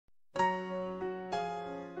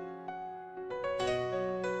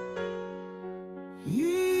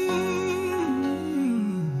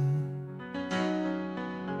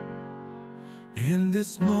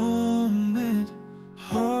this moment,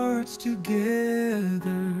 hearts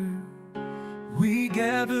together, we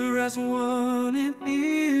gather as one in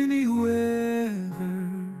any weather.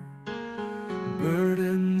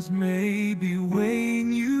 Burdens may be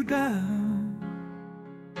weighing you down,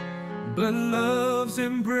 but love's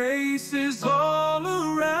embrace is all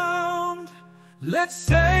around. Let's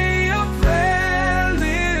say a prayer,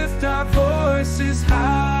 lift our voices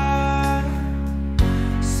high,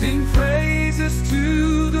 sing praises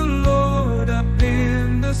to the Lord up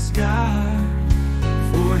in the sky.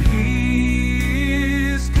 For He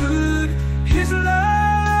is good, His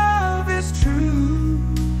love is true,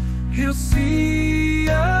 He'll see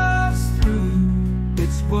us through.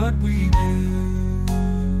 It's what we do.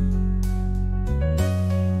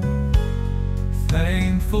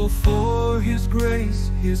 Thankful for His grace,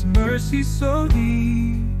 His mercy so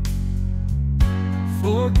deep.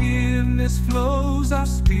 Forgiveness flows, our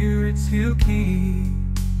spirits He'll keep.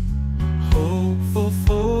 Hopeful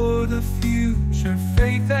for the future,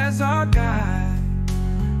 faith as our guide.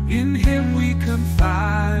 In Him we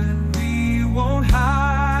confide, we won't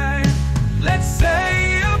hide. Let's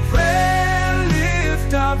say a prayer,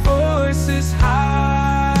 lift our voices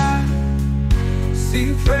high,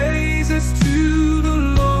 sing praises to the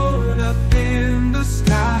Lord up in the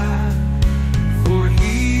sky. For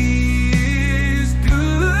He is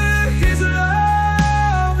good, His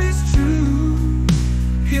love is true,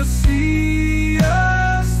 He'll see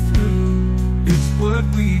us through. It's what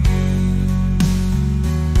we do.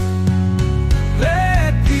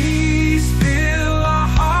 Let peace fill our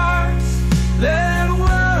hearts, let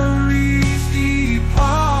worries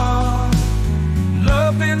depart.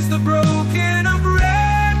 Love mends the broken, a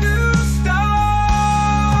brand new start.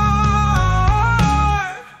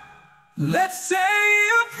 Let's say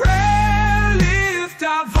a prayer, lift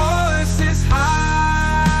our voices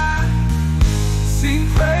high, sing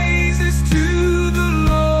praises to the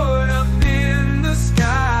Lord up in the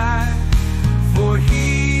sky. For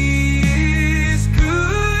He is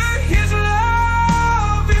good, His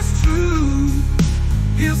love is true,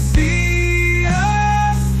 He'll see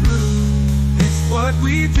us through. It's what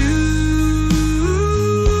we do.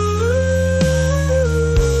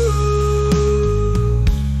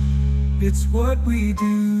 It's what we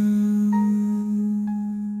do.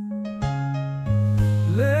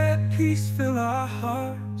 Let peace fill our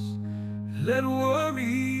hearts, let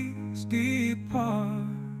worries depart.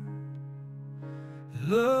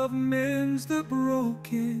 Love mends the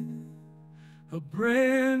broken, a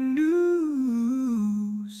brand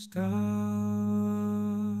new start.